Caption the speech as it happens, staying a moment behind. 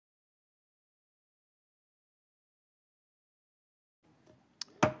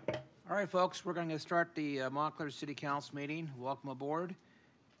All right, folks, we're going to start the Montclair City Council meeting. Welcome aboard.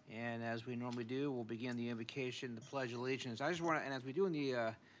 And as we normally do, we'll begin the invocation, the Pledge of Allegiance. I just want to, and as we do in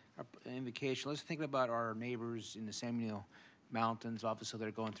the invocation, let's think about our neighbors in the San Benito Mountains. Obviously,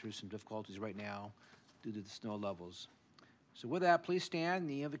 they're going through some difficulties right now due to the snow levels. So with that, please stand.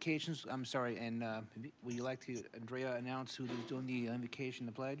 The invocations, I'm sorry, and would you like to, Andrea, announce who is doing the invocation,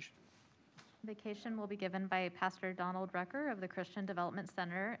 the pledge? Invocation will be given by Pastor Donald Rucker of the Christian Development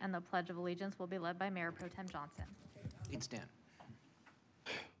Center, and the Pledge of Allegiance will be led by Mayor Pro Tem Johnson. Please stand.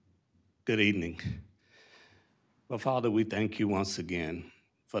 Good evening. Well, Father, we thank you once again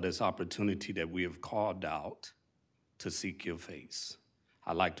for this opportunity that we have called out to seek your face.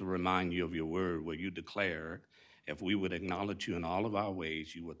 I'd like to remind you of your word where you declared if we would acknowledge you in all of our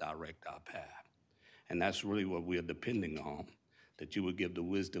ways, you would direct our path. And that's really what we're depending on, that you would give the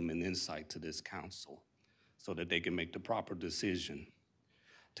wisdom and insight to this council so that they can make the proper decision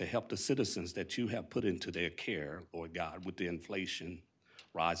to help the citizens that you have put into their care, Lord God, with the inflation,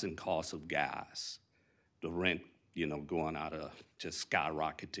 rising costs of gas, the rent, going out of just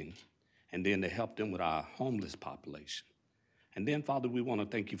skyrocketing, and then to help them with our homeless population. And then, Father, we want to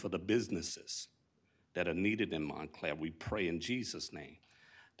thank you for the businesses that are needed in Montclair. We pray in Jesus' name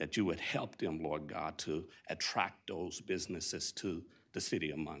that you would help them, Lord God, to attract those businesses to the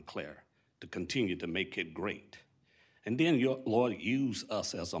city of Montclair, to continue to make it great. And then, Lord, use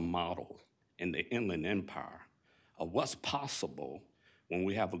us as a model in the Inland Empire of what's possible when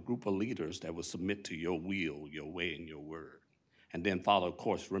we have a group of leaders that will submit to your will, your way, and your word. And then, Father, of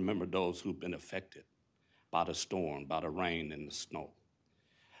course, remember those who've been affected by the storm, by the rain and the snow.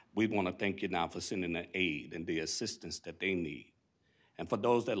 We want to thank you now for sending the aid and the assistance that they need. And for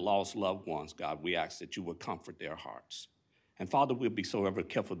those that lost loved ones, God, we ask that you would comfort their hearts. And Father, we'll be so ever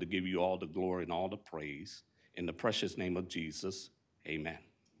careful to give you all the glory and all the praise. In the precious name of Jesus, amen.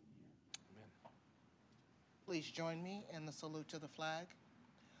 Please join me in the salute to the flag.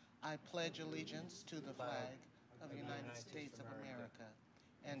 I pledge allegiance to the flag of the United States of America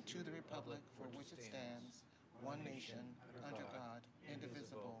and to the republic for which it stands, one nation, under God,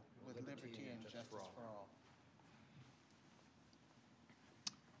 indivisible, with liberty and justice for all.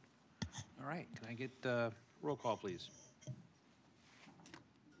 All right, can I get roll call, please?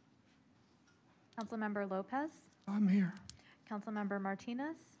 Councilmember Lopez. I'm here. Councilmember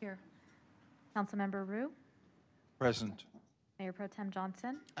Martinez. Here. Councilmember Rue. Present. Mayor Pro Tem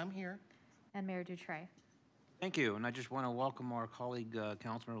Johnson. I'm here. And Mayor Dutray. Thank you, and I just want to welcome our colleague,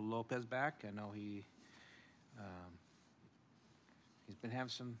 Councilmember Lopez, back. I know he's been having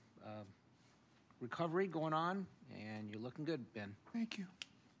some recovery going on, and you're looking good, Ben. Thank you.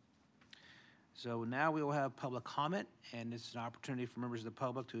 So now we will have public comment, and this is an opportunity for members of the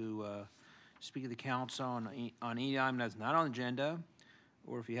public to speak to the council on any item that's not on the agenda,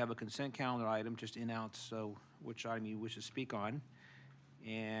 or if you have a consent calendar item, just announce which item you wish to speak on.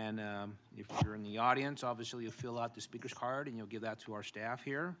 And if you're in the audience, obviously you'll fill out the speaker's card and you'll give that to our staff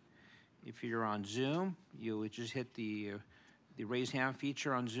here. If you're on Zoom, you'll just hit the raise hand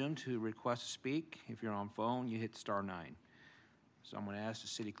feature on Zoom to request to speak. If you're on phone, you hit *9. So I'm going to ask the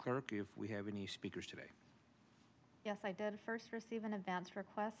city clerk if we have any speakers today. Yes, I did first receive an advance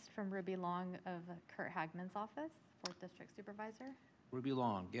request from Ruby Long of Kurt Hagman's office, 4th District Supervisor. Ruby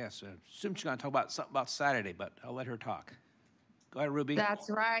Long, yes. Assume she's going to talk about something about Saturday, but I'll let her talk. Go ahead, Ruby. That's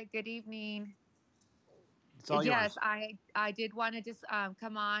right. Good evening. It's all yes, yours. I did want to just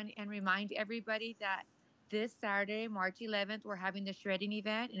come on and remind everybody that this Saturday, March 11th, we're having the shredding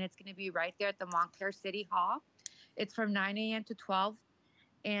event, and it's going to be right there at the Montclair City Hall. It's from 9 a.m. to 12.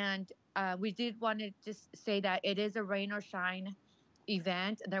 And we did want to just say that it is a rain or shine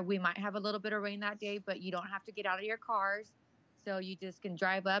event, that we might have a little bit of rain that day, but you don't have to get out of your cars. So you just can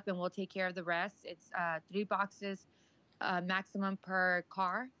drive up and we'll take care of the rest. It's 3 boxes maximum per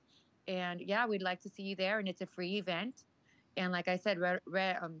car. And yeah, we'd like to see you there, and it's a free event. And like I said,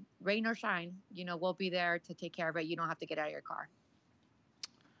 rain or shine, we'll be there to take care of it. You don't have to get out of your car.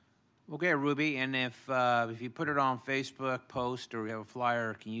 Okay, Ruby, and if you put it on Facebook post or you have a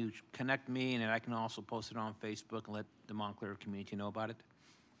flyer, can you connect me, and I can also post it on Facebook and let the Montclair community know about it?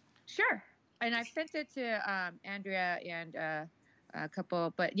 Sure. And I've sent it to Andrea and a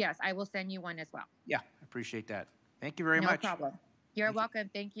couple, but yes, I will send you one as well. Yeah, I appreciate that. Thank you very much. No problem. You're welcome.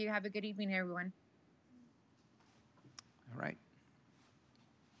 Thank you. Have a good evening, everyone. All right.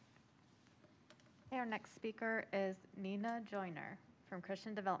 Our next speaker is Nina Joyner from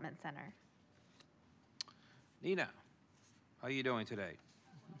Christian Development Center. Nina, how are you doing today?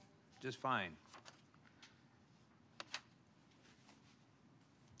 Just fine.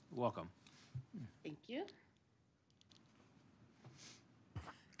 Welcome. Thank you.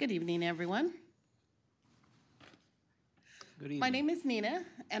 Good evening, everyone. Good evening. My name is Nina,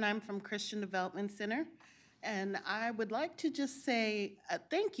 and I'm from Christian Development Center. And I would like to just say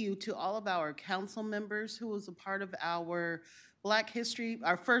thank you to all of our council members who was a part of our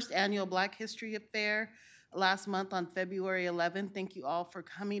our first annual Black History Affair last month on February 11th. Thank you all for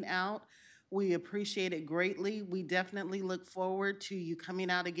coming out. We appreciate it greatly. We definitely look forward to you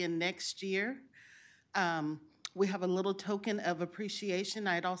coming out again next year. We have a little token of appreciation.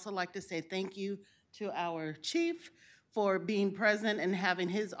 I'd also like to say thank you to our chief for being present and having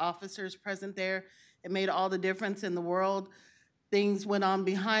his officers present there. It made all the difference in the world. Things went on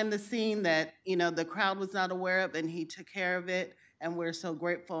behind the scene that, the crowd was not aware of, and he took care of it, and we're so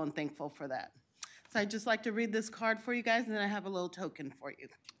grateful and thankful for that. So I'd just like to read this card for you guys, and then I have a little token for you.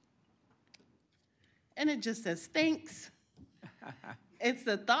 And it just says, thanks. It's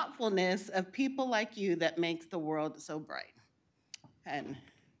the thoughtfulness of people like you that makes the world so bright. And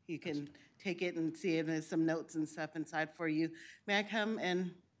you can take it and see if there's some notes and stuff inside for you. May I come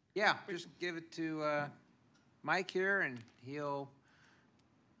and... Yeah, just give it to Mike here, and he'll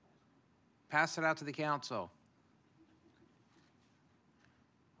pass it out to the council.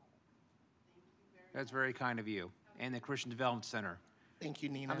 That's very kind of you, and the Christian Development Center. Thank you,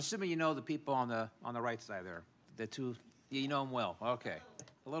 Nina. I'm assuming you know the people on the right side there, the two. You know them well. Okay,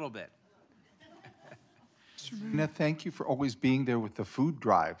 a little bit. Nina, thank you for always being there with the food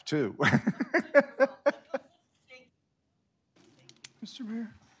drive, too. Mr. Mayor,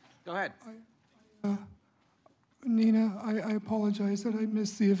 Go ahead. Nina, I apologize that I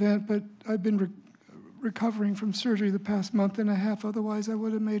missed the event, but I've been recovering from surgery the past month and a half. Otherwise, I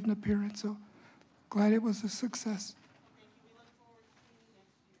would have made an appearance. So glad it was a success.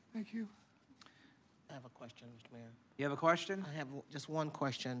 Thank you. I have a question, Mr. Mayor. You have a question? I have just one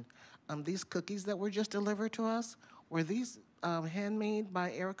question. These cookies that were just delivered to us, were these handmade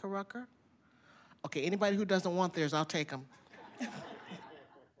by Erica Rucker? Okay, anybody who doesn't want theirs, I'll take them.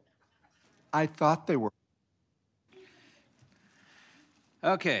 I thought they were.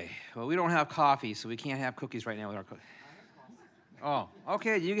 Okay. Well, we don't have coffee, so we can't have cookies right now with our cookies. Oh,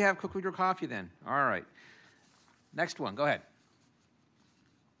 okay. You can have cookies with your coffee then. All right. Next one. Go ahead.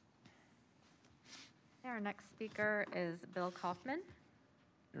 Our next speaker is Bill Kaufman.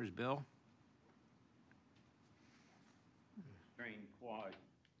 There's Bill. Trained quad,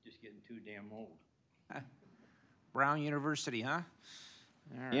 just getting too damn old. Brown University, huh?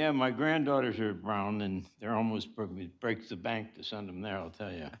 All right. Yeah, my granddaughters are at Brown, and they're almost it breaks the bank to send them there, I'll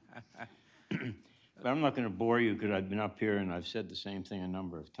tell you. But I'm not going to bore you because I've been up here and I've said the same thing a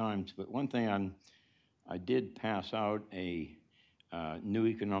number of times. But one thing I did pass out a new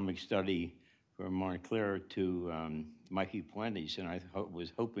economic study for Montclair to Mikey Puentes, and I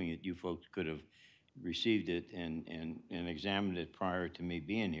was hoping that you folks could have received it and examined it prior to me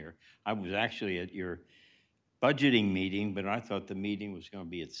being here. I was actually at your budgeting meeting, but I thought the meeting was going to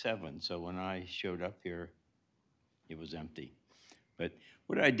be at 7, so when I showed up here, it was empty. But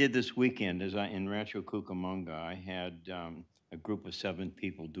what I did this weekend is in Rancho Cucamonga, I had a group of 7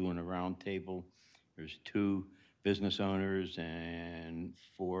 people doing a round table. There's 2 business owners and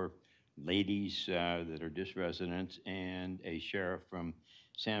 4 ladies that are just residents and a sheriff from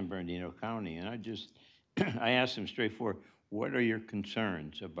San Bernardino County. And I asked them straightforward, what are your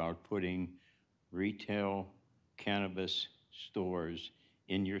concerns about putting retail cannabis stores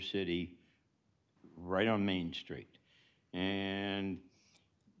in your city right on Main Street? And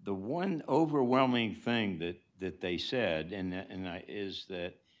the one overwhelming thing that they said is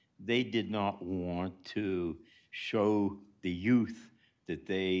that they did not want to show the youth that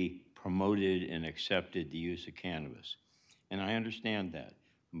they promoted and accepted the use of cannabis. And I understand that.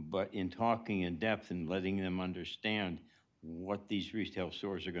 But in talking in depth and letting them understand what these retail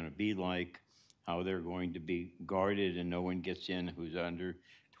stores are going to be like, how they're going to be guarded and no one gets in who's under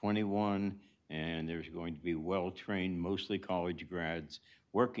 21, and there's going to be well-trained, mostly college grads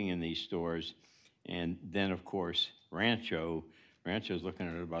working in these stores. And then, of course, Rancho's looking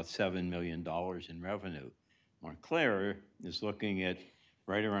at about $7 million in revenue. Montclair is looking at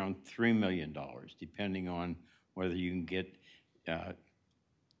right around $3 million, depending on whether you can get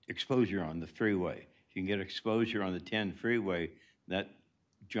exposure on the freeway. If you can get exposure on the 10 freeway, that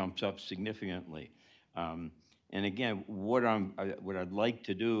jumps up significantly. And again, what I'd like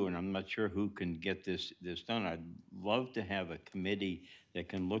to do, and I'm not sure who can get this done, I'd love to have a committee that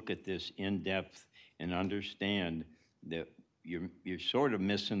can look at this in depth and understand that you're sort of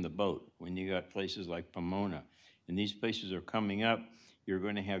missing the boat when you got places like Pomona. And these places are coming up. You're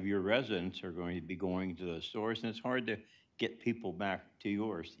going to have your residents are going to be going to the stores, and it's hard to get people back to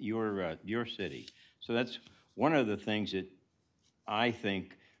your city. So that's one of the things that I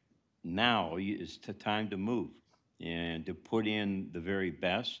think now is the time to move and to put in the very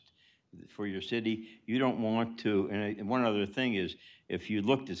best for your city. You don't want to, and one other thing is, if you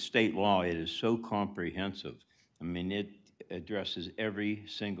looked at state law, it is so comprehensive. I mean, it addresses every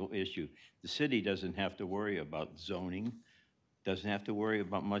single issue. The city doesn't have to worry about zoning, doesn't have to worry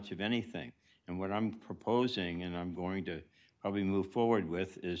about much of anything. And what I'm proposing, and I'm going to probably move forward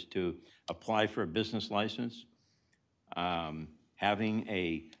with, is to apply for a business license, having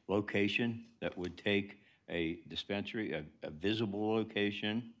a location that would take a dispensary, a visible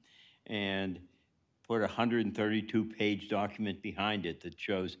location, and put a 132-page document behind it that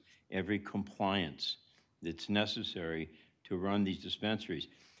shows every compliance that's necessary to run these dispensaries.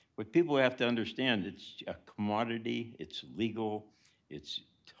 What people have to understand, it's a commodity, it's legal, it's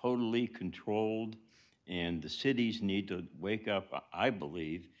totally controlled, and the cities need to wake up, I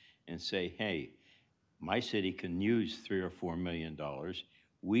believe, and say, hey, my city can use $3 or $4 million.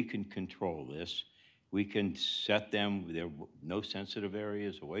 We can control this. We can set them, there are no sensitive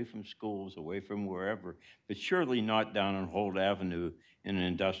areas, away from schools, away from wherever, but surely not down on Holt Avenue in an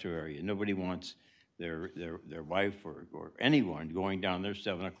industrial area. Nobody wants their wife or anyone going down there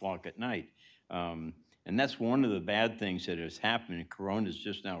 7 o'clock at night. And that's one of the bad things that has happened. Corona's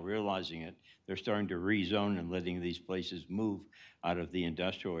just now realizing it. They're starting to rezone and letting these places move out of the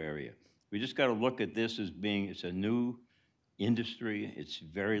industrial area. We just got to look at this as being, it's a new industry, it's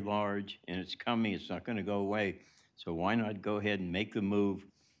very large, and it's coming, it's not going to go away. So why not go ahead and make the move,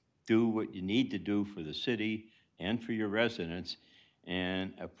 do what you need to do for the city and for your residents,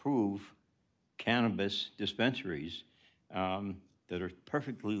 and approve cannabis dispensaries that are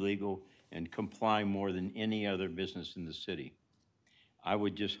perfectly legal and comply more than any other business in the city. I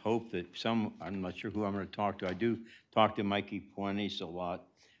would just hope that I'm not sure who I'm going to talk to. I do talk to Mikey Puentes a lot,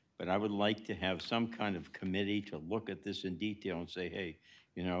 but I would like to have some kind of committee to look at this in detail and say, hey,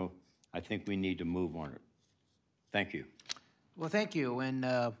 you know, I think we need to move on it. Thank you. Well, thank you, and,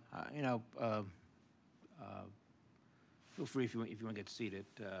 you know, feel free if you want to get seated,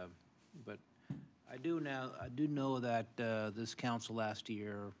 but I do know that this council last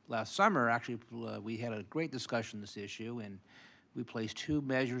summer, actually, we had a great discussion on this issue, and we placed 2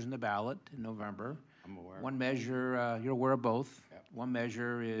 measures in the ballot in November. I'm aware. One measure, you're aware of both. Yep. One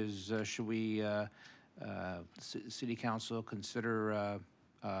measure is, should we, city council consider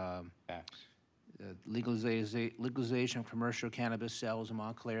Facts. legalization of commercial cannabis sales in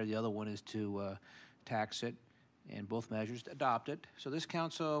Montclair. The other one is to tax it, and both measures adopted. So this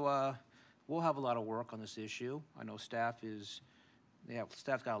council will have a lot of work on this issue. I know staff's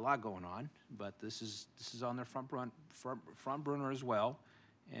got a lot going on, but this is on their front burner as well.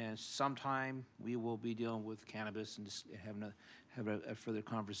 And sometime we will be dealing with cannabis and just have a further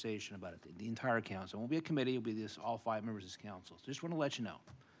conversation about it. The entire council. It won't be a committee. It'll be all 5 members of this council. So just want to let you know.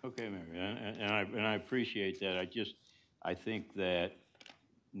 Okay, Mayor, and I appreciate that. I think that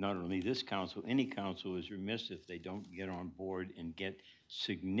not only this council, any council is remiss if they don't get on board and get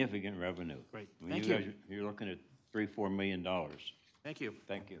significant revenue. Great. I mean, Thank you you. guys, you're looking at $3-4 million. Thank you.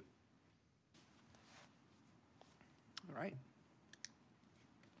 Thank you. All right.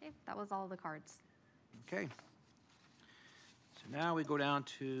 Okay, that was all the cards. Okay. So now we go down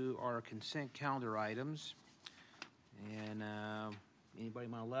to our consent calendar items. And anybody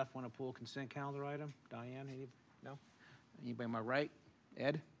on my left want to pull a consent calendar item? Diane, no? Anybody on my right?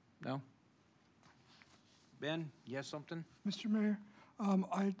 Ed? No? Ben, yes, something? Mr. Mayor,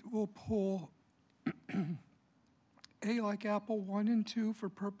 I will pull A like Apple 1 and 2 for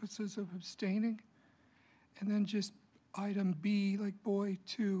purposes of abstaining, and then just item B like boy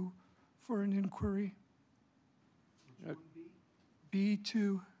 2 for an inquiry.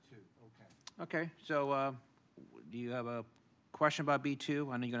 B2. Okay, so do you have a question about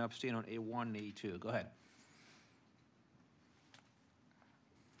B2? I know you're going to abstain on A1 and A2. Go ahead.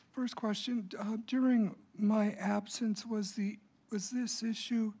 First question, during my absence, was this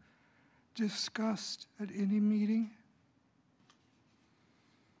issue discussed at any meeting?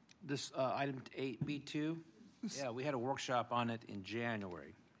 This item B2? Yeah, we had a workshop on it in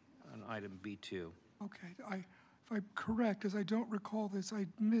January, on item B2. Okay, if I'm correct, as I don't recall this, I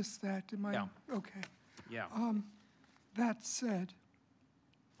missed that. Yeah. Okay. Yeah. That said,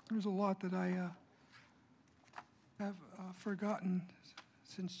 there's a lot that I have forgotten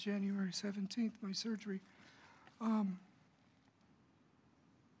since January 17th, my surgery.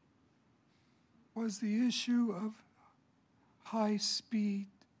 Was the issue of high speed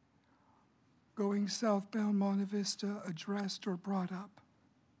going southbound Monte Vista addressed or brought up?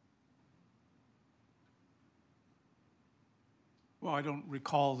 Well, I don't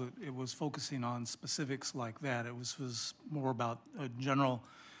recall that it was focusing on specifics like that. It was more about a general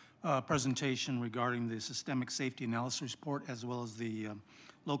presentation regarding the systemic safety analysis report as well as the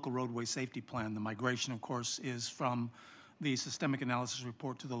local roadway safety plan. The migration, of course, is from the systemic analysis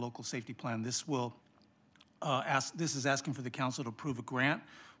report to the local safety plan. This will this is asking for the council to approve a grant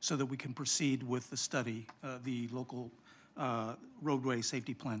so that we can proceed with the study, the local roadway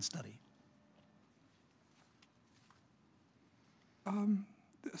safety plan study.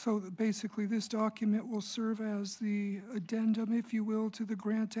 So basically, this document will serve as the addendum, if you will, to the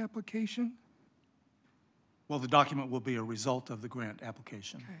grant application? Well, the document will be a result of the grant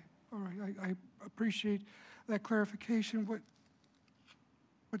application. Okay, all right, I appreciate that clarification.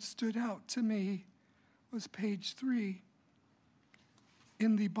 What stood out to me was page 3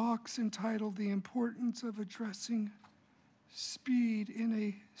 in the box entitled "The Importance of Addressing Speed in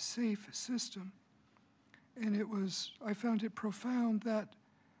a Safe System." And I found it profound that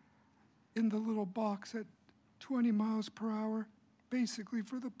in the little box at 20 miles per hour, basically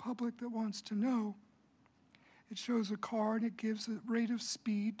for the public that wants to know, it shows a car and it gives a rate of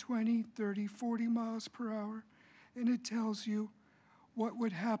speed, 20, 30, 40 miles per hour, and it tells you what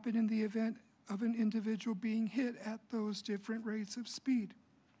would happen in the event of an individual being hit at those different rates of speed.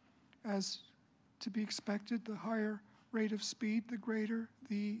 As to be expected, the higher rate of speed, the greater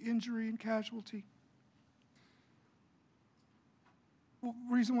the injury and casualty. Well,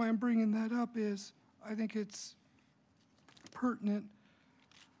 the reason why I'm bringing that up is I think it's pertinent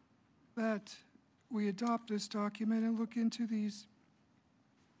that we adopt this document and look into these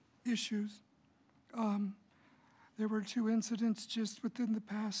issues. There were 2 incidents just within the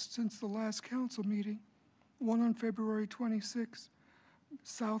past, since the last council meeting. One on February 26th,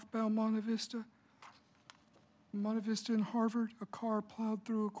 southbound Monte Vista and Harvard, a car plowed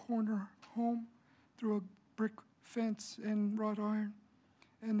through a corner home, through a brick fence and wrought iron.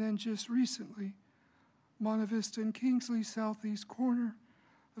 And then just recently, Monte Vista and Kingsley, southeast corner,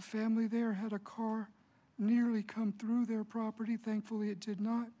 a family there had a car nearly come through their property. Thankfully, it did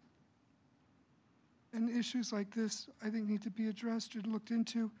not. And issues like this, I think, need to be addressed and looked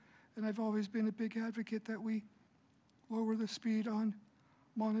into. And I've always been a big advocate that we lower the speed on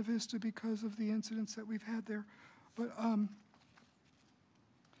Monte Vista because of the incidents that we've had there. But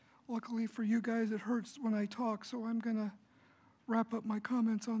luckily for you guys, it hurts when I talk, so I'm going to wrap up my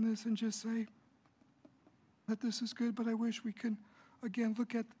comments on this and just say that this is good, but I wish we could, again,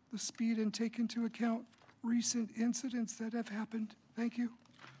 look at the speed and take into account recent incidents that have happened. Thank you.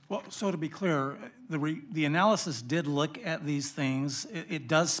 Well, so to be clear, the analysis did look at these things. It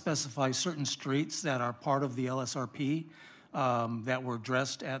does specify certain streets that are part of the LSRP that were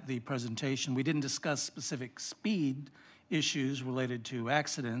addressed at the presentation. We didn't discuss specific speed issues related to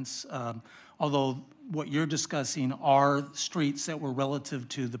accidents, although what you're discussing are streets that were relative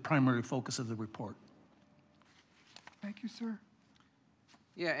to the primary focus of the report. Thank you, sir.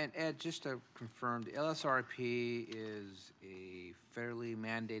 Yeah, and Ed, just to confirm, the LSRP is a fairly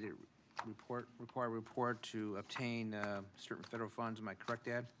mandated required report to obtain certain federal funds. Am I correct,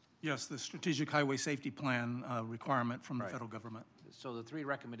 Ed? Yes, the Strategic Highway Safety Plan requirement from the federal government. So the 3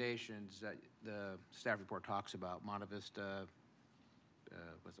 recommendations that the staff report talks about, Monte Vista,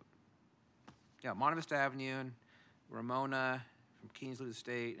 Monte Vista Avenue, Ramona from Kingsley to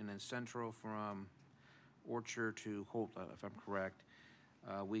State, and then Central from Orchard to Holt, if I'm correct.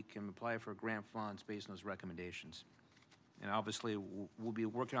 We can apply for grant funds based on those recommendations. And obviously, we'll be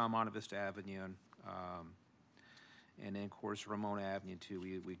working on Monte Vista Avenue, and then, of course, Ramona Avenue, too.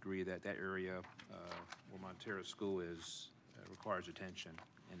 We agree that that area where Montclair School is requires attention,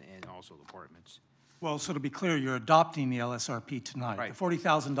 and also the apartments. Well, so to be clear, you're adopting the LSRP tonight. Right. The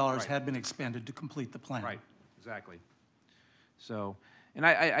 $40,000 Right. had been expended to complete the plan. Right, exactly. So, and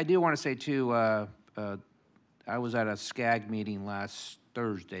I do want to say, too, I was at a SCAG meeting last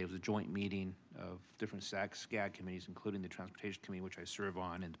Thursday. It was a joint meeting of different SCAG committees, including the Transportation Committee, which I serve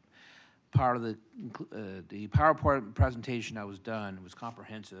on. And part of the PowerPoint presentation that was done was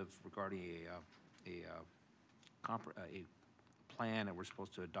comprehensive regarding a plan that we're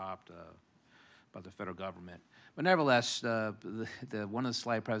supposed to adopt by the federal government. But nevertheless, one of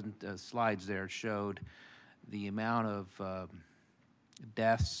the slides there showed the amount of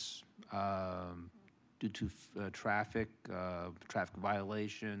deaths due to traffic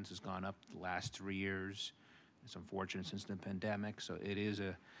violations has gone up the last 3 years. It's unfortunate since the pandemic. So it is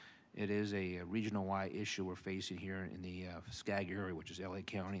a regional-wide issue we're facing here in the SCAG area, which is LA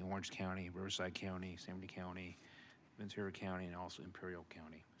County, Orange County, Riverside County, San Bernardino County, Ventura County, and also Imperial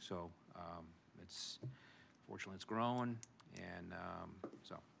County. So fortunately, it's growing, and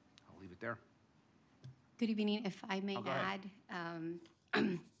so I'll leave it there. Good evening, if I may go ahead.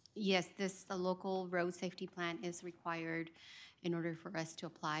 add. Yes, the local road safety plan is required in order for us to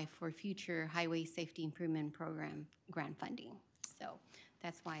apply for future Highway Safety Improvement Program grant funding. So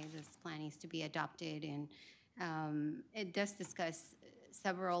that's why this plan needs to be adopted, and it does discuss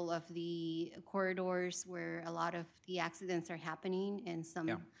several of the corridors where a lot of the accidents are happening, and some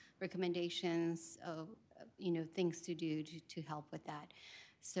Yeah. recommendations of, things to do to help with that.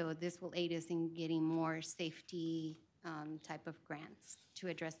 So this will aid us in getting more safety type of grants to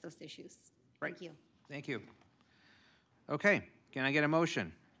address those issues. Right. Thank you. Thank you. Okay, can I get a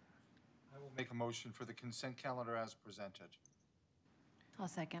motion? I will make a motion for the consent calendar as presented. I'll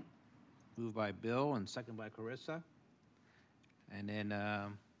second. Moved by Bill and second by Carissa. And then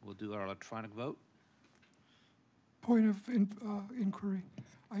we'll do our electronic vote. Point of inquiry.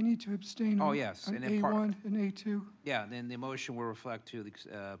 I need to abstain Oh, on yes, on and then part- A1 and A2. Yeah, then the motion will reflect to the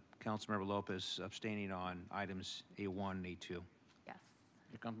Councilmember Lopez abstaining on items A1 and A2. Yes.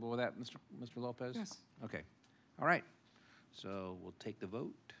 You comfortable with that, Mr. Lopez? Yes. Okay, all right. So we'll take the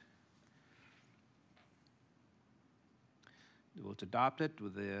vote. The vote's adopted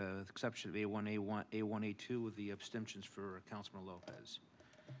with the exception of A1, A2 with the abstentions for Councilman Lopez.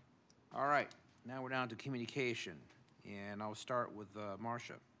 All right, now we're down to communication, and I'll start with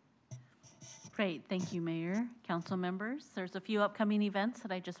Marcia. Great, thank you, Mayor, council members. There's a few upcoming events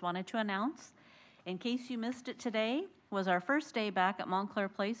that I just wanted to announce. In case you missed it, today was our first day back at Montclair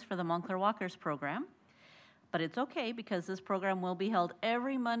Place for the Montclair Walkers program. But it's okay because this program will be held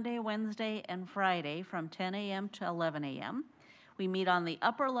every Monday, Wednesday, and Friday from 10 a.m. to 11 a.m. We meet on the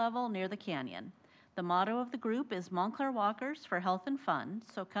upper level near the canyon. The motto of the group is Montclair Walkers for Health and Fun,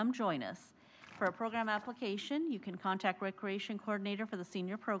 so come join us. For a program application, you can contact Recreation Coordinator for the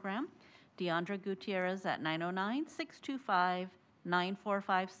senior program, Deandra Gutierrez at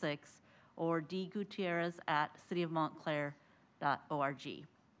 909-625-9456, or dgutierrez at cityofmontclair.org.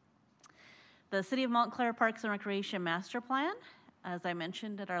 The City of Montclair Parks and Recreation Master Plan, as I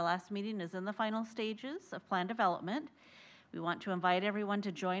mentioned at our last meeting, is in the final stages of plan development. We want to invite everyone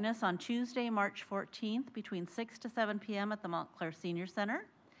to join us on Tuesday, March 14th, between 6 to 7 p.m. at the Montclair Senior Center.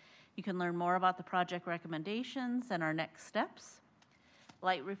 You can learn more about the project recommendations and our next steps.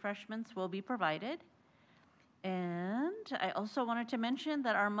 Light refreshments will be provided. And I also wanted to mention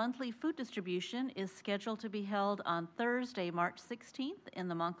that our monthly food distribution is scheduled to be held on Thursday, March 16th in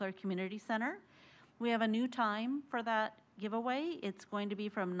the Montclair Community Center. We have a new time for that giveaway. It's going to be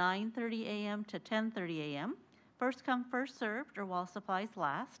from 9:30 a.m. to 10:30 a.m. First come, first served, or while supplies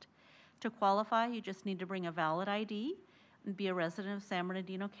last. To qualify, you just need to bring a valid ID and be a resident of San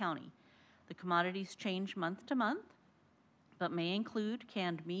Bernardino County. The commodities change month to month, but may include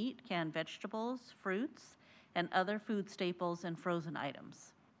canned meat, canned vegetables, fruits, and other food staples and frozen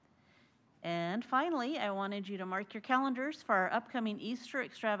items. And finally, I wanted you to mark your calendars for our upcoming Easter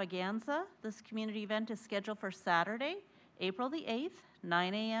extravaganza. This community event is scheduled for Saturday, April the 8th,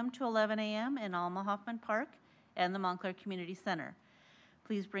 9 a.m. to 11 a.m. in Alma Hoffman Park and the Montclair Community Center.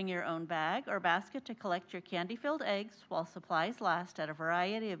 Please bring your own bag or basket to collect your candy-filled eggs while supplies last at a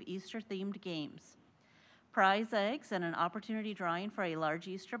variety of Easter-themed games. Prize eggs and an opportunity drawing for a large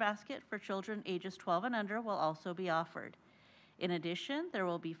Easter basket for children ages 12 and under will also be offered. In addition, there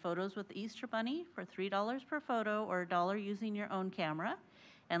will be photos with the Easter Bunny for $3 per photo or $1 using your own camera.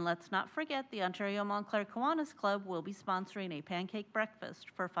 And let's not forget the Ontario Montclair Kiwanis Club will be sponsoring a pancake breakfast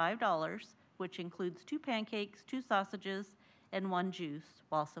for $5, which includes 2 pancakes, 2 sausages, and 1 juice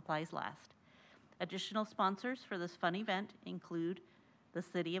while supplies last. Additional sponsors for this fun event include the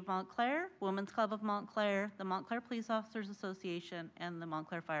City of Montclair, Women's Club of Montclair, the Montclair Police Officers Association, and the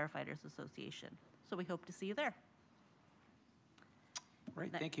Montclair Firefighters Association. So we hope to see you there.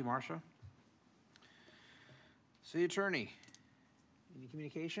 Great, thank you, Marcia. City Attorney, any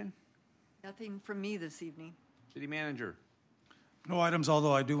communication? Nothing from me this evening. City Manager? No items,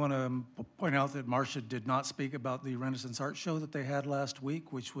 although I do want to point out that Marcia did not speak about the Renaissance Art Show that they had last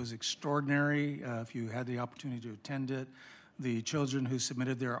week, which was extraordinary. If you had the opportunity to attend it, the children who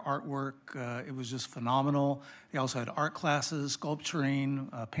submitted their artwork, it was just phenomenal. They also had art classes,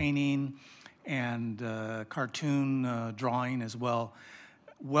 sculpturing, painting, and cartoon drawing as well.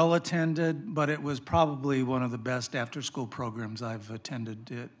 Well attended, but it was probably one of the best after-school programs I've attended.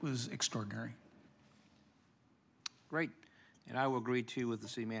 It was extraordinary. Great. And I will agree too with the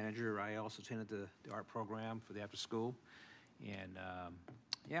city manager. I also attended the art program for the after school. And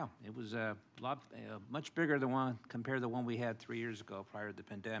yeah, it was a lot, much bigger than one compared to the one we had 3 years ago prior to the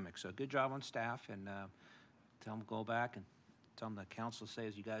pandemic. So good job on staff, and tell them go back and tell them the council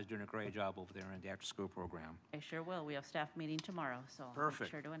says you guys are doing a great job over there in the after school program. I sure will. We have staff meeting tomorrow, so I'll make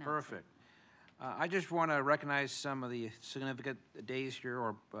Perfect, sure to announce it. perfect. I just want to recognize some of the significant days here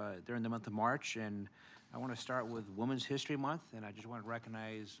or during the month of March, and I want to start with Women's History Month, and I just want to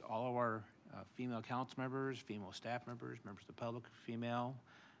recognize all of our female council members, female staff members, members of the public, female.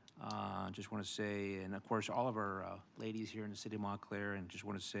 Just want to say, and of course, all of our ladies here in the city of Montclair, and just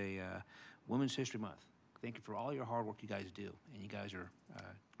want to say Women's History Month. Thank you for all your hard work you guys do, and you guys are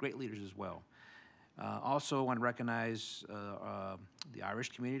great leaders as well. Also want to recognize the Irish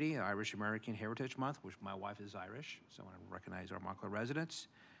community, Irish American Heritage Month, which my wife is Irish, so I want to recognize our Montclair residents.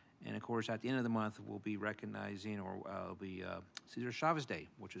 And of course, at the end of the month, we'll be recognizing, or it'll be Cesar Chavez Day,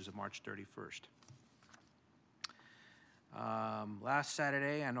 which is March 31st. Last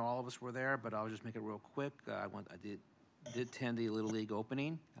Saturday, I know all of us were there, but I'll just make it real quick. I did attend the Little League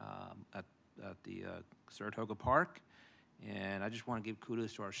opening at the Saratoga Park. And I just want to give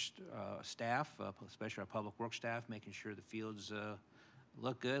kudos to our staff, especially our public works staff, making sure the fields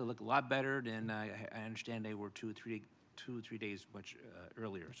look good, look a lot better than I understand they were two or three days much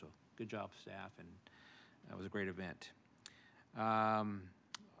earlier. So good job, staff, and that was a great event.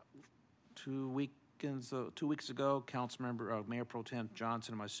 2 weeks ago, Mayor Pro Tem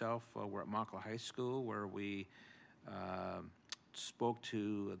Johnson and myself were at Montclair High School, where we spoke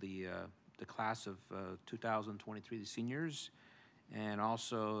to the class of 2023, the seniors, and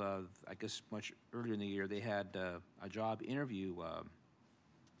also, I guess much earlier in the year, they had a job interview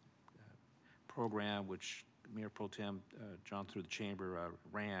program, which Mayor Pro Tem John through the chamber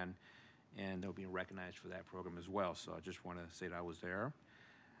ran, and they'll be recognized for that program as well. So I just want to say that I was there.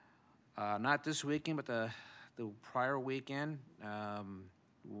 Not this weekend, but the prior weekend,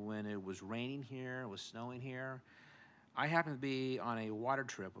 when it was raining here, it was snowing here, I happened to be on a water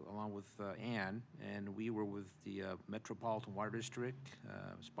trip along with Ann, and we were with the Metropolitan Water District,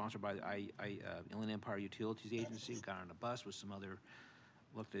 sponsored by the Inland Empire Utilities Agency. We got on a bus with some other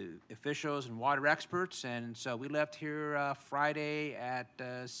officials and water experts, and so we left here Friday at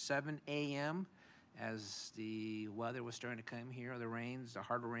 7 a.m. as the weather was starting to come here, the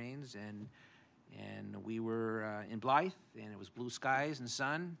hard rains, and we were in Blythe, and it was blue skies and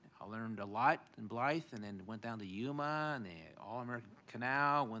sun. I learned a lot in Blythe, and then went down to Yuma and the All-American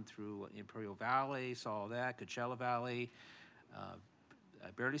Canal, went through Imperial Valley, saw all that, Coachella Valley.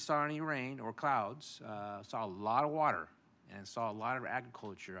 I barely saw any rain or clouds. Saw a lot of water and saw a lot of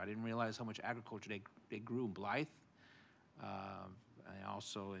agriculture. I didn't realize how much agriculture they grew in Blythe. And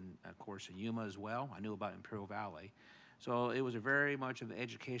also, of course, in Yuma as well. I knew about Imperial Valley. So it was very much of an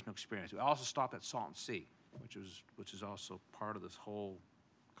educational experience. We also stopped at Salton Sea, which is also part of this whole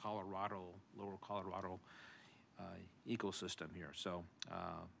Lower Colorado ecosystem here. So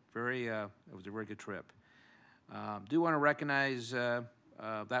it was a very good trip. Do want to recognize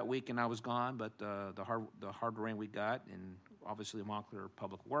that weekend I was gone, but the hard rain we got, and obviously Montclair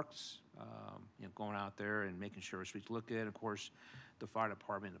Public Works, going out there and making sure our streets look good. Of course, the fire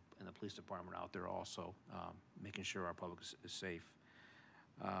department and the police department out there also making sure our public is safe.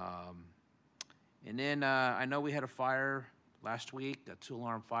 And then I know we had a fire last week, a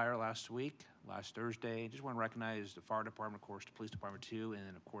 2-alarm fire last Thursday. Just want to recognize the fire department, of course, the police department too, and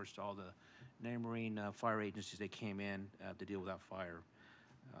then of course all the neighboring fire agencies that came in to deal with that fire.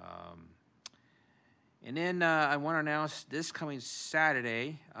 And then I want to announce this coming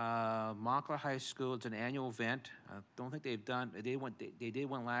Saturday, Montclair High School. It's an annual event. I don't think they've done. They did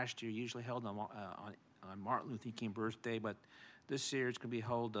one last year, usually held on Martin Luther King birthday, but this year it's going to be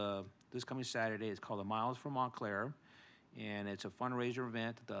held this coming Saturday. It's called the Miles for Montclair, and it's a fundraiser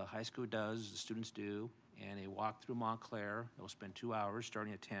event that the high school does, the students do, and they walk through Montclair. They'll spend 2 hours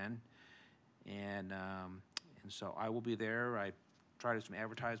starting at 10, and so I will be there. I tried some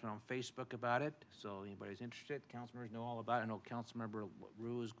advertisement on Facebook about it, so anybody's interested, council members know all about it. I know Councilmember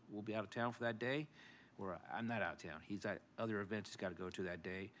Rue will be out of town for that day, or I'm not out of town. He's at other events he's got to go to that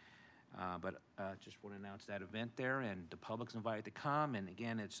day. But just want to announce that event there, and the public's invited to come. And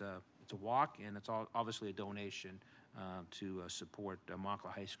again, it's a walk, and it's obviously a donation to support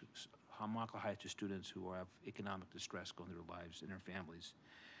Montclair High School students who have economic distress going through their lives and their families.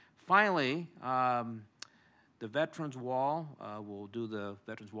 Finally, the Veterans Wall, we'll do the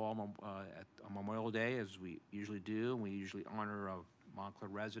Veterans Wall on Memorial Day, as we usually do. We usually honor Montclair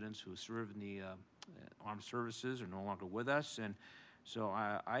residents who serve in the armed services, are no longer with us. And so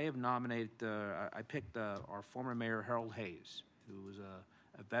I have nominated, I picked our former mayor, Harold Hayes, who was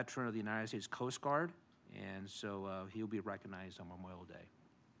a veteran of the United States Coast Guard, and so he'll be recognized on Memorial Day.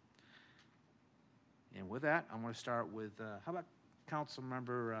 And with that, I'm going to start with, how about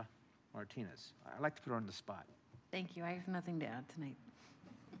Councilmember Martinez? I'd like to put her on the spot. Thank you. I have nothing to add tonight.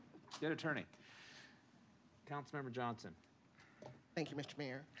 Good attorney. Councilmember Johnson. Thank you, Mr.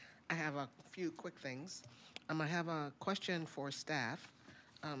 Mayor. I have a few quick things. I have a question for staff.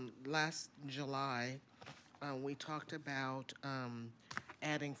 Last July, we talked about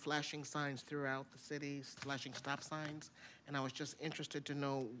adding flashing signs throughout the city, flashing stop signs, and I was just interested to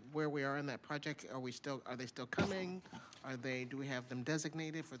know where we are in that project. Are they still coming? Do we have them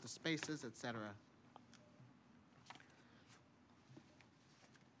designated for the spaces, et cetera?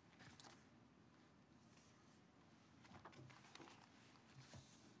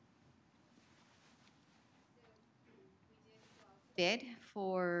 Bid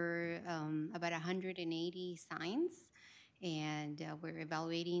for about 180 signs, and we're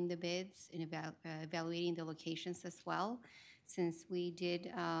evaluating the bids and evaluating the locations as well. Since we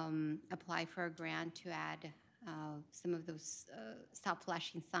did apply for a grant to add some of those stop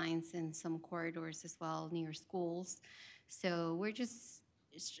flashing signs in some corridors as well near schools. So we're just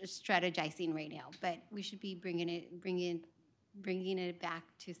strategizing right now, but we should be bringing it back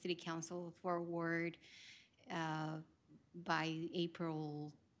to City Council for award by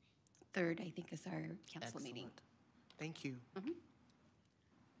April 3rd, I think, is our council meeting. Thank you.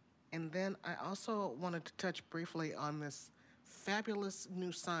 And then I also wanted to touch briefly on this fabulous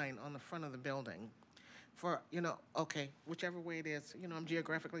new sign on the front of the building. For, whichever way it is, I'm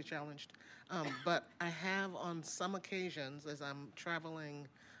geographically challenged. But I have on some occasions, as I'm traveling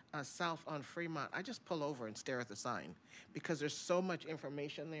south on Fremont, I just pull over and stare at the sign because there's so much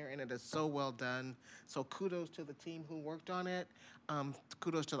information there and it is so well done. So kudos to the team who worked on it.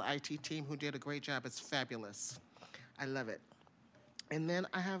 Kudos to the IT team who did a great job. It's fabulous. I love it. And then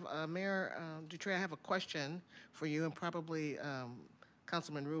I have, Mayor Dutre, I have a question for you, and probably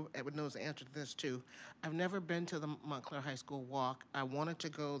Councilman Rue knows the answer to this too. I've never been to the Montclair High School walk. I wanted to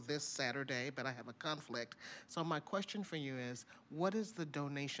go this Saturday, but I have a conflict. So my question for you is, what is the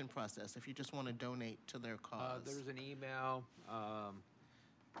donation process if you just want to donate to their cause? There's an email.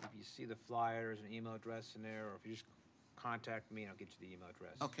 If you see the flyer, there's an email address in there, or if you just contact me, I'll get you the email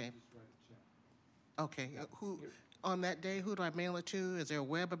address. Okay. Okay. On that day, who do I mail it to? Is there a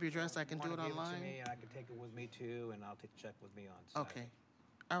web address I can do it online? Give it to me, and I can take it with me too, and I'll take the check with me on site. Okay.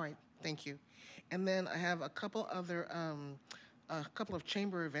 All right. Thank you. And then I have a couple other, a couple of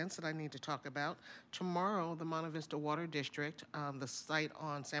chamber events that I need to talk about. Tomorrow, the Monte Vista Water District, the site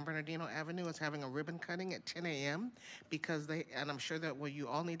on San Bernardino Avenue, is having a ribbon cutting at 10 a.m. because and I'm sure that, you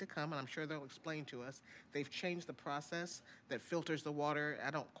all need to come, and I'm sure they'll explain to us. They've changed the process that filters the water.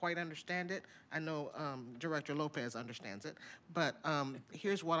 I don't quite understand it. I know Director Lopez understands it, but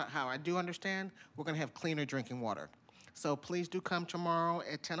here's how I do understand. We're going to have cleaner drinking water. So please do come tomorrow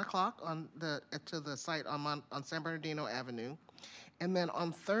at 10 o'clock to the site on San Bernardino Avenue. And then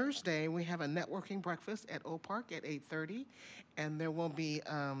on Thursday, we have a networking breakfast at Oak Park at 8:30. And there will be,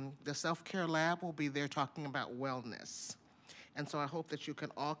 the self-care lab will be there talking about wellness. And so I hope that you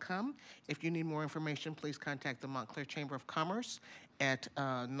can all come. If you need more information, please contact the Montclair Chamber of Commerce at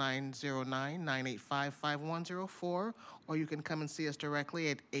 909-985-5104, or you can come and see us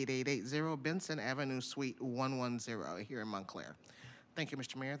directly at 8880 Benson Avenue, Suite 110 here in Montclair. Thank you,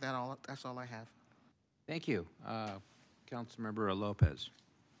 Mr. Mayor. That's all I have. Thank you. Councilmember Lopez.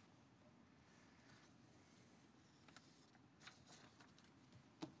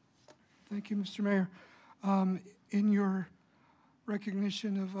 Thank you, Mr. Mayor. In your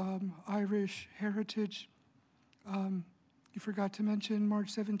recognition of Irish heritage, you forgot to mention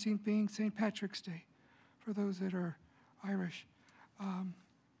March 17th being St. Patrick's Day for those that are Irish.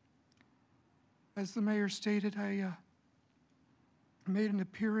 As the mayor stated, I made an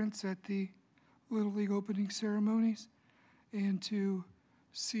appearance at the Little League opening ceremonies, and to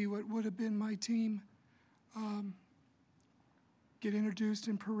see what would have been my team get introduced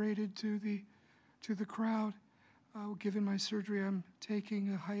and paraded to the crowd. Given my surgery, I'm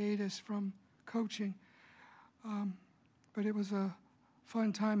taking a hiatus from coaching. But it was a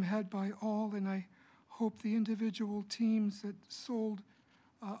fun time had by all, and I hope the individual teams that sold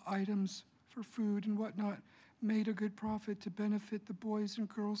items for food and whatnot made a good profit to benefit the boys and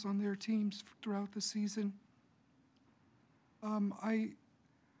girls on their teams throughout the season.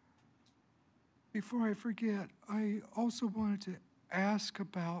 Before I forget, I also wanted to ask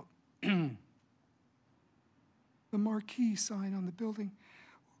about the marquee sign on the building.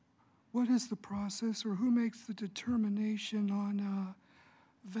 What is the process, or who makes the determination on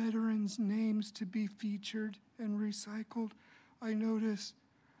veterans' names to be featured and recycled? I noticed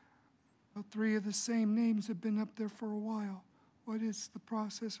 3 of the same names have been up there for a while. What is the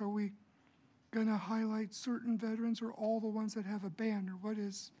process? Are we going to highlight certain veterans or all the ones that have a banner?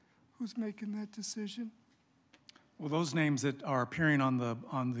 Who's making that decision? Well, those names that are appearing on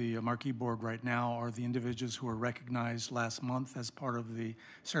the marquee board right now are the individuals who were recognized last month as part of the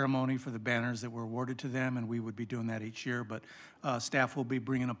ceremony for the banners that were awarded to them, and we would be doing that each year. But staff will be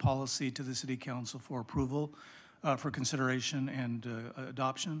bringing a policy to the City Council for approval, for consideration and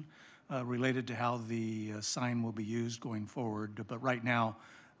adoption related to how the sign will be used going forward. But right now,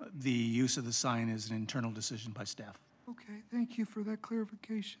 the use of the sign is an internal decision by staff. Okay, thank you for that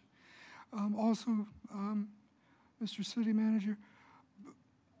clarification. Also, Mr. City Manager,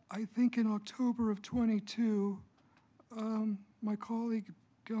 I think in October of '22, my colleague,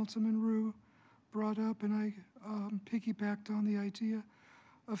 Councilman Rue, brought up, and I piggybacked on the idea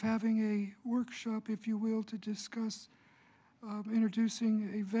of having a workshop, if you will, to discuss introducing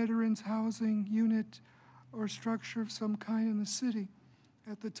a veterans housing unit or structure of some kind in the city.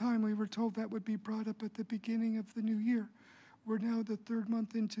 At the time, we were told that would be brought up at the beginning of the new year. We're now the third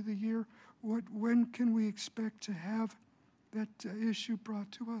month into the year. When can we expect to have that issue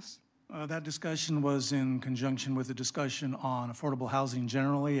brought to us? That discussion was in conjunction with a discussion on affordable housing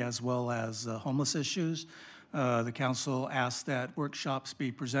generally, as well as homeless issues. The council asked that workshops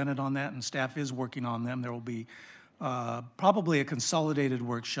be presented on that, and staff is working on them. There will be probably a consolidated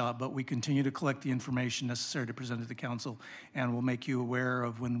workshop, but we continue to collect the information necessary to present to the council, and we'll make you aware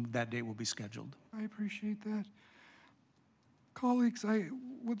of when that date will be scheduled. I appreciate that. Colleagues, I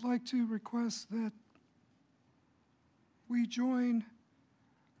would like to request that we join,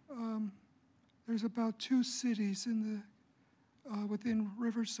 there's about 2 cities in the, within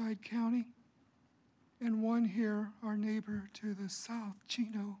Riverside County, and one here, our neighbor to the south,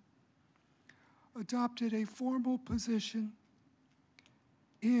 Chino, adopted a formal position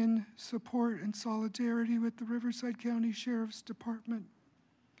in support and solidarity with the Riverside County Sheriff's Department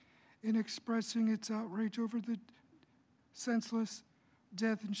in expressing its outrage over the senseless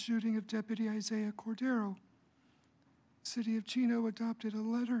death and shooting of Deputy Isaiah Cordero. The City of Chino adopted a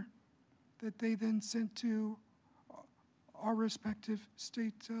letter that they then sent to our respective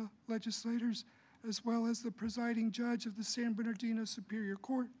state legislators, as well as the presiding judge of the San Bernardino Superior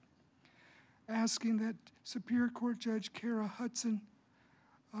Court, asking that Superior Court Judge Kara Hudson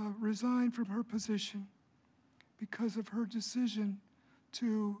resign from her position because of her decision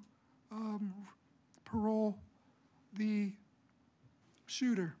to parole the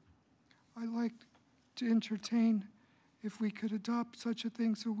shooter. I'd like to entertain if we could adopt such a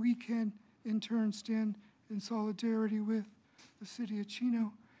thing so we can in turn stand in solidarity with the City of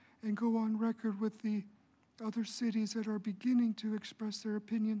Chino and go on record with the other cities that are beginning to express their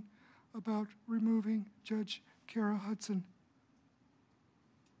opinion about removing Judge Kara Hudson.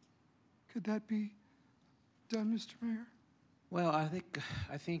 Could that be done, Mr. Mayor? Well, I think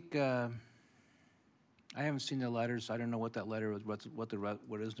I haven't seen the letters. I don't know what that letter was, what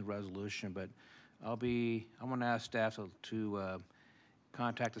is the resolution, but I'm going to ask staff to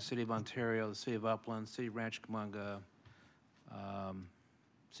contact the City of Ontario, the City of Upland, City of Rancho Cucamonga,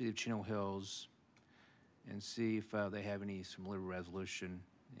 City of Chino Hills, and see if they have any similar resolution.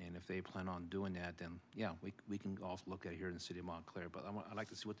 And if they plan on doing that, then yeah, we can also look at it here in the City of Montclair. But I'd like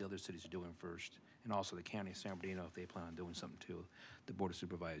to see what the other cities are doing first, and also the County of San Bernardino if they plan on doing something too, the Board of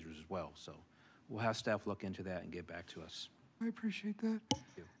Supervisors as well. So we'll have staff look into that and get back to us. I appreciate that.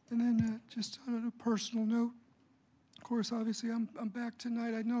 And then just on a personal note, of course, obviously I'm back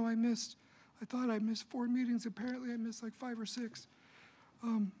tonight. I know I thought I missed 4 meetings. Apparently I missed like 5 or 6.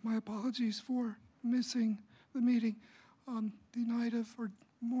 My apologies for missing the meeting. On the night of, or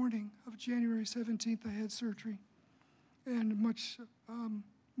morning of January 17th, I had surgery, and much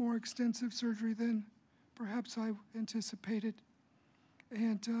more extensive surgery than perhaps I anticipated.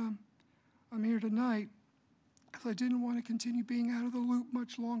 And I'm here tonight because I didn't want to continue being out of the loop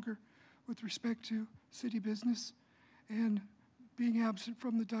much longer with respect to city business and being absent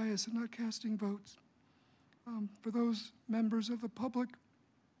from the dais and not casting votes. For those members of the public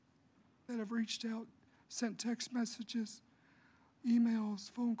that have reached out, sent text messages,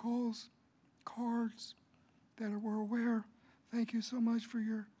 emails, phone calls, cards, that were aware, thank you so much for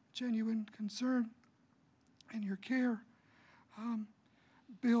your genuine concern and your care.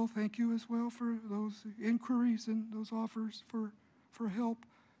 Bill, thank you as well for those inquiries and those offers for help.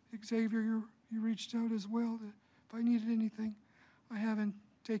 Xavier, you reached out as well if I needed anything. I haven't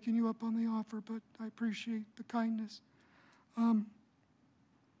taken you up on the offer, but I appreciate the kindness.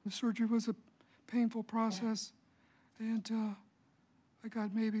 The surgery was a painful process, and I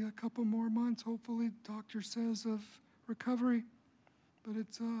got maybe a couple more months, hopefully, the doctor says, of recovery. But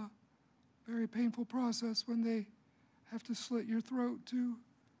it's a very painful process when they have to slit your throat to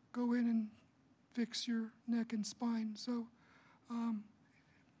go in and fix your neck and spine. So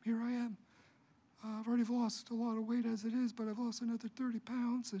here I am. I've already lost a lot of weight as it is, but I've lost another 30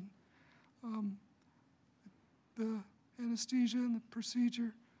 pounds, and the anesthesia and the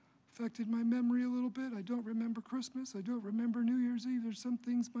procedure affected my memory a little bit. I don't remember Christmas. I don't remember New Year's Eve. There's some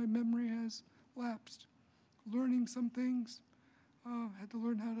things my memory has lapsed. Learning some things. Had to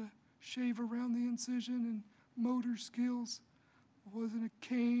learn how to shave around the incision and motor skills. It wasn't a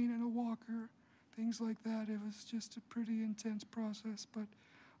cane and a walker, things like that. It was just a pretty intense process, but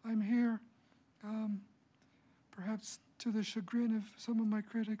I'm here. Perhaps to the chagrin of some of my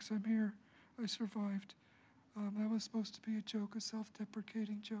critics, I'm here. I survived. That was supposed to be a joke, a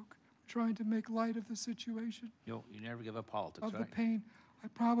self-deprecating joke. Trying to make light of the situation. You never give up politics, Of right? the pain. I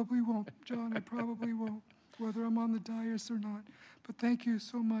probably won't, John, I probably won't, whether I'm on the dais or not. But thank you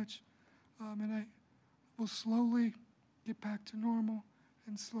so much. And I will slowly get back to normal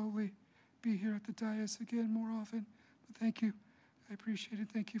and slowly be here at the dais again more often. But thank you. I appreciate it.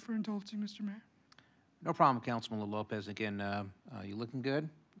 Thank you for indulging, Mr. Mayor. No problem, Councilman Lopez. Again, you looking good.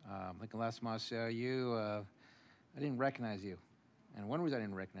 I think the last time I saw you, I didn't recognize you. And one reason I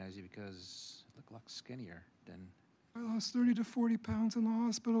didn't recognize you because you look a lot skinnier than... I lost 30 to 40 pounds in the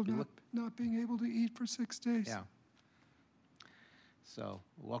hospital, not being able to eat for 6 days. Yeah. So,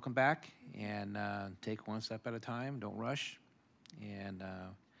 welcome back, and take one step at a time. Don't rush, and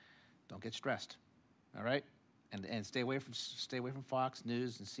don't get stressed. All right, and stay away from Fox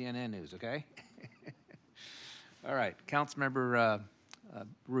News and CNN News. Okay. All right, Councilmember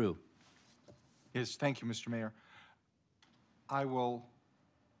Rue. Yes, thank you, Mr. Mayor. I will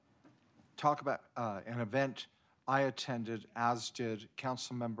talk about an event I attended, as did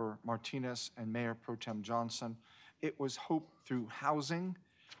Councilmember Martinez and Mayor Pro Tem Johnson. It was Hope Through Housing.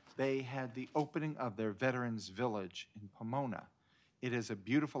 They had the opening of their Veterans Village in Pomona. It is a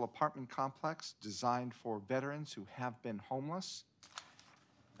beautiful apartment complex designed for veterans who have been homeless.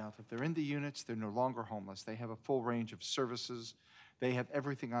 Now that they're in the units, they're no longer homeless. They have a full range of services. They have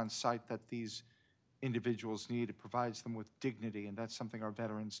everything on site that these individuals need. It provides them with dignity, and that's something our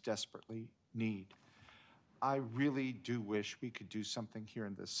veterans desperately need. I really do wish we could do something here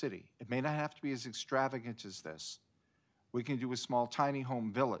in this city. It may not have to be as extravagant as this. We can do a small tiny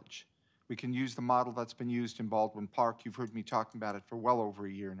home village. We can use the model that's been used in Baldwin Park. You've heard me talking about it for well over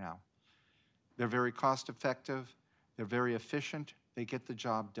a year now. They're very cost effective. They're very efficient. They get the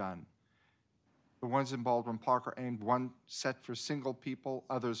job done. The ones in Baldwin Park are aimed, one set for single people,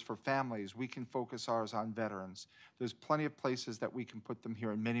 others for families. We can focus ours on veterans. There's plenty of places that we can put them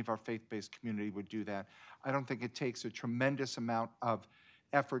here, and many of our faith-based community would do that. I don't think it takes a tremendous amount of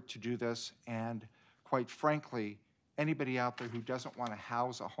effort to do this, and quite frankly, anybody out there who doesn't want to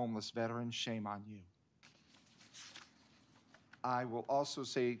house a homeless veteran, shame on you. I will also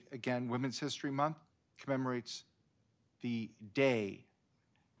say, again, Women's History Month commemorates the day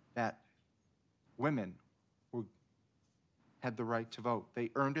that women had the right to vote. They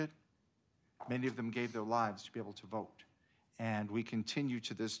earned it. Many of them gave their lives to be able to vote. And we continue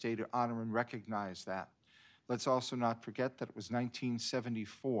to this day to honor and recognize that. Let's also not forget that it was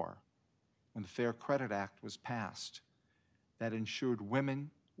 1974 when the Fair Credit Act was passed that ensured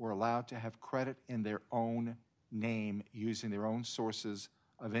women were allowed to have credit in their own name using their own sources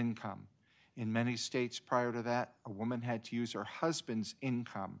of income. In many states prior to that, a woman had to use her husband's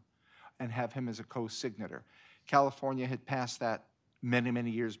income and have him as a co-signator. California had passed that many, many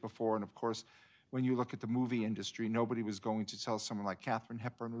years before, and of course, when you look at the movie industry, nobody was going to tell someone like Katharine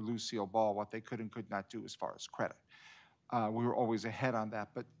Hepburn or Lucille Ball what they could and could not do as far as credit. We were always ahead on that,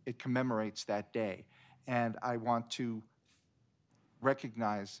 but it commemorates that day. And I want to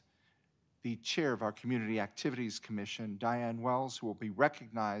recognize the chair of our Community Activities Commission, Diane Wells, who will be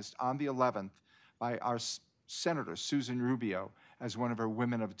recognized on the 11th by our Senator, Susan Rubio, as one of our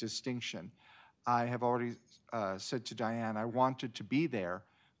women of distinction. I have already said to Diane, I wanted to be there,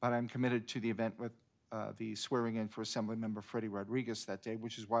 but I'm committed to the event with the swearing in for Assemblymember Freddie Rodriguez that day,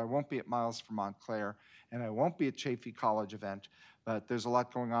 which is why I won't be at Miles for Montclair, and I won't be at Chaffey College event, but there's a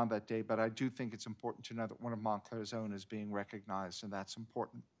lot going on that day, but I do think it's important to know that one of Montclair's own is being recognized, and that's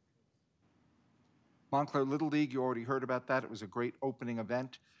important. Montclair Little League, you already heard about that. It was a great opening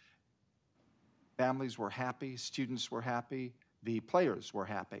event. Families were happy, students were happy, the players were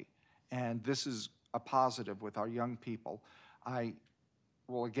happy, and this is a positive with our young people. I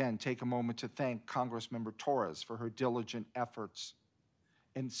will again take a moment to thank Congressmember Torres for her diligent efforts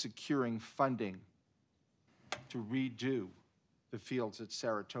in securing funding to redo the fields at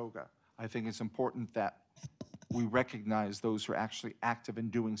Saratoga. I think it's important that we recognize those who are actually active in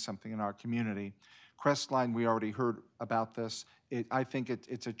doing something in our community. Crestline, we already heard about this. I think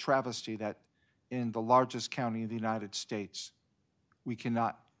it's a travesty that in the largest county in the United States, we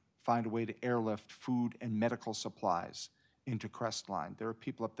cannot find a way to airlift food and medical supplies into Crestline. There are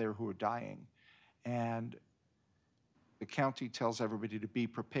people up there who are dying. And the county tells everybody to be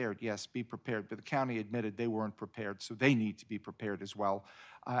prepared. Yes, be prepared. But the county admitted they weren't prepared, so they need to be prepared as well.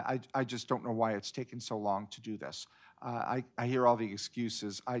 I just don't know why it's taken so long to do this. I hear all the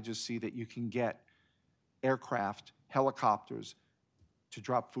excuses. I just see that you can get aircraft, helicopters to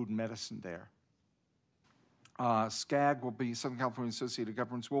drop food and medicine there. SCAG will be, Southern California Associated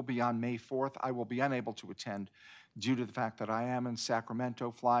Governments, will be on May 4th. I will be unable to attend due to the fact that I am in Sacramento,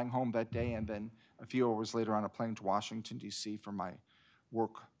 flying home that day, and then a few hours later on a plane to Washington, D.C. for my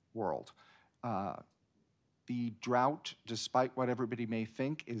work world. The drought, despite what everybody may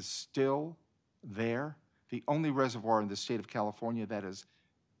think, is still there. The only reservoir in the state of California that is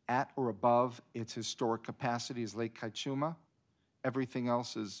at or above its historic capacity is Lake Cachuma. Everything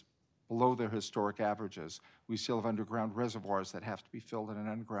else is below their historic averages. We still have underground reservoirs that have to be filled in an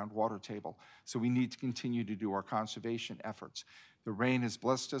underground water table. So we need to continue to do our conservation efforts. The rain has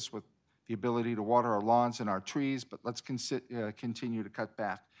blessed us with the ability to water our lawns and our trees, but let's continue to cut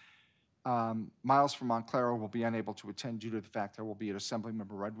back. Miles from Montclair will be unable to attend due to the fact I will be at Assemblymember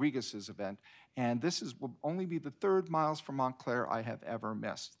Rodriguez's event, and this will only be the third Miles from Montclair I have ever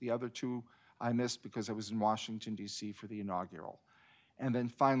missed. The other two I missed because I was in Washington, D.C. for the inaugural. And then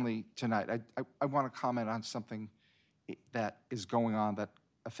finally, tonight, I want to comment on something that is going on that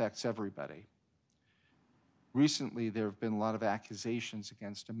affects everybody. Recently, there have been a lot of accusations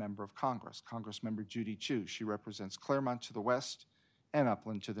against a member of Congress, Congressmember Judy Chu. She represents Claremont to the west and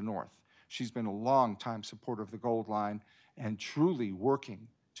Upland to the north. She's been a long-time supporter of the Gold Line and truly working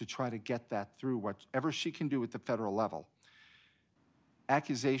to try to get that through, whatever she can do at the federal level.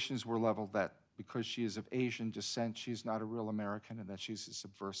 Accusations were leveled that because she is of Asian descent, she's not a real American and that she's a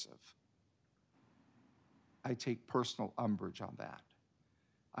subversive. I take personal umbrage on that.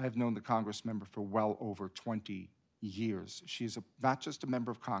 I have known the Congress member for well over 20 years. She's not just a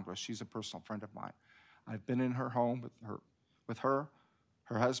member of Congress, she's a personal friend of mine. I've been in her home with her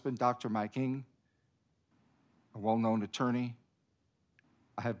husband, Dr. Mike Ng, a well-known attorney.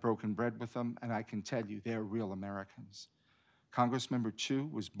 I have broken bread with them, and I can tell you they're real Americans. Congressmember Chu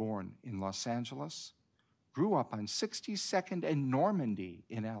was born in Los Angeles, grew up on 62nd and Normandy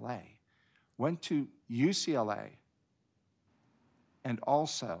in LA, went to UCLA, and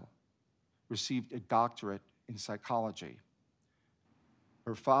also received a doctorate in psychology.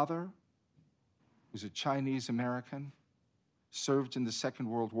 Her father was a Chinese American, served in the Second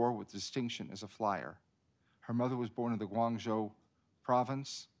World War with distinction as a flyer. Her mother was born in the Guangzhou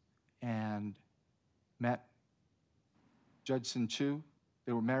province and met Judson Chu.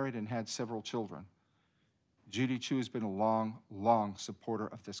 They were married and had several children. Judy Chu has been a long, long supporter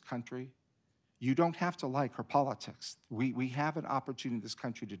of this country. You don't have to like her politics. We have an opportunity in this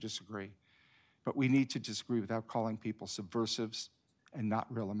country to disagree, but we need to disagree without calling people subversives and not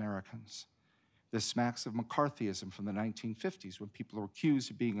real Americans. This smacks of McCarthyism from the 1950s when people were accused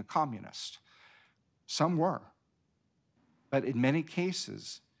of being a communist. Some were, but in many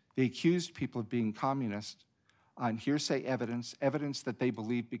cases, they accused people of being communist on hearsay evidence, evidence that they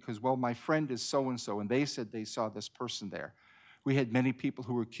believed because, well, my friend is so-and-so, and they said they saw this person there. We had many people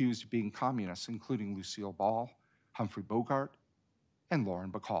who were accused of being communists, including Lucille Ball, Humphrey Bogart, and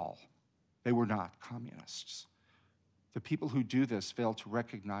Lauren Bacall. They were not communists. The people who do this fail to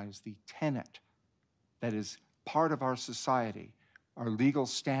recognize the tenet that is part of our society, our legal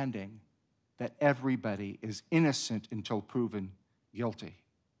standing, that everybody is innocent until proven guilty.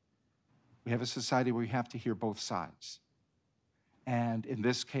 We have a society where we have to hear both sides. And in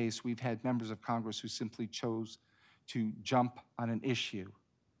this case, we've had members of Congress who simply chose to jump on an issue.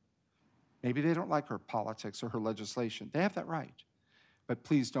 Maybe they don't like her politics or her legislation. They have that right. But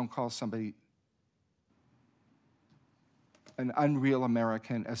please don't call somebody an unreal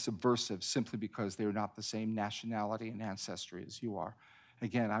American, a subversive, simply because they're not the same nationality and ancestry as you are.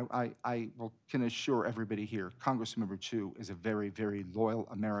 Again, I can assure everybody here, Congressmember Chu is a very, very loyal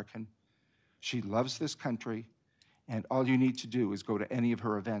American. She loves this country, and all you need to do is go to any of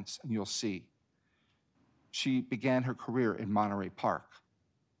her events and you'll see. She began her career in Monterey Park.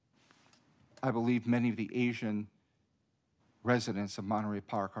 I believe many of the Asian residents of Monterey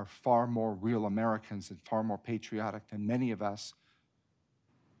Park are far more real Americans and far more patriotic than many of us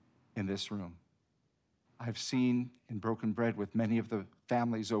in this room. I've seen and broken bread with many of the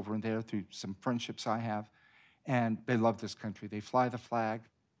families over in there through some friendships I have, and they love this country. They fly the flag.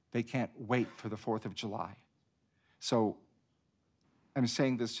 They can't wait for the 4th of July. So I'm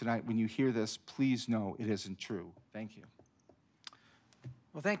saying this tonight. When you hear this, please know it isn't true. Thank you.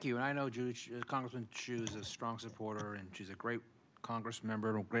 Well, thank you. And I know Congressman Chu is a strong supporter, and she's a great Congress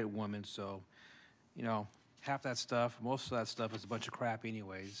member, a great woman, so, you know, half that stuff, most of that stuff is a bunch of crap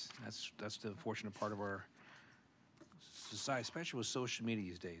anyways. That's the unfortunate part of our society, especially with social media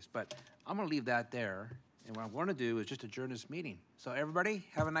these days. But I'm gonna leave that there, and what I'm gonna do is just adjourn this meeting. So everybody,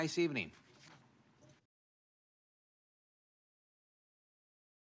 have a nice evening.